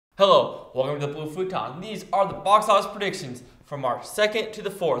Hello, welcome to the Blue Futon. These are the box office predictions from March 2nd to the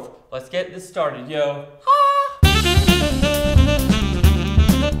 4th. Let's get this started, yo.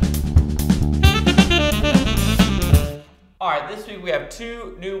 Alright, this week we have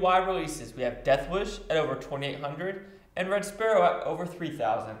two new wide releases. We have Death Wish at over 2,800 and Red Sparrow at over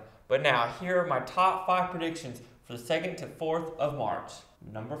 3,000. But now, here are my top 5 predictions for the 2nd to 4th of March.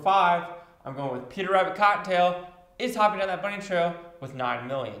 Number 5, I'm going with Peter Rabbit Cottontail is hopping down that bunny trail with 9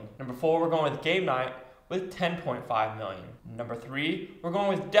 million. Number 4, we're going with Game Night with 10.5 million. Number 3, we're going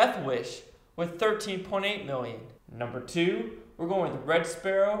with Death Wish with 13.8 million. Number 2, we're going with Red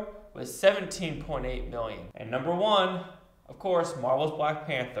Sparrow with 17.8 million. And number 1, of course, Marvel's Black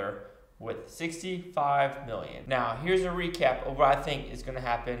Panther with 65 million. Now, here's a recap of what I think is going to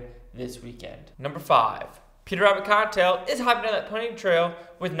happen this weekend. Number 5, Peter Rabbit Cottontail is hopping down that bunny trail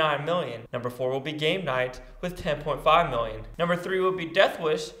with 9 million. Number 4 will be Game Night with 10.5 million. Number 3 will be Death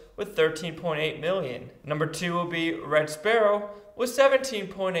Wish with 13.8 million. Number 2 will be Red Sparrow with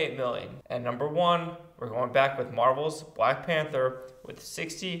 17.8 million. And number 1, we're going back with Marvel's Black Panther with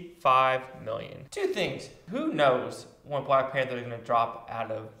 65 million. Two things. Who knows when Black Panther is going to drop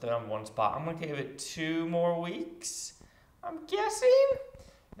out of the #1 spot? I'm going to give it 2 more weeks, I'm guessing.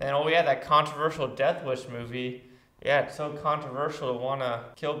 And oh yeah, that controversial Death Wish movie. Yeah, it's so controversial to want to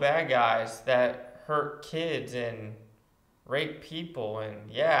kill bad guys that hurt kids and rape people. And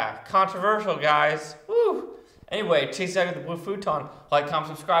yeah, controversial, guys. Woo! Anyway, chase out the Blue Futon. Like,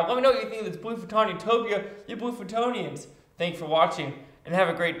 comment, subscribe. Let me know what you think of this Blue Futon utopia. You Blue Futonians. Thanks for watching and have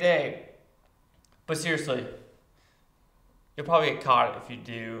a great day. But seriously, you'll probably get caught if you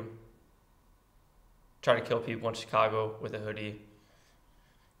do try to kill people in Chicago with a hoodie.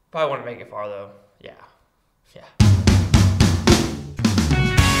 Probably want to make it far though. Yeah.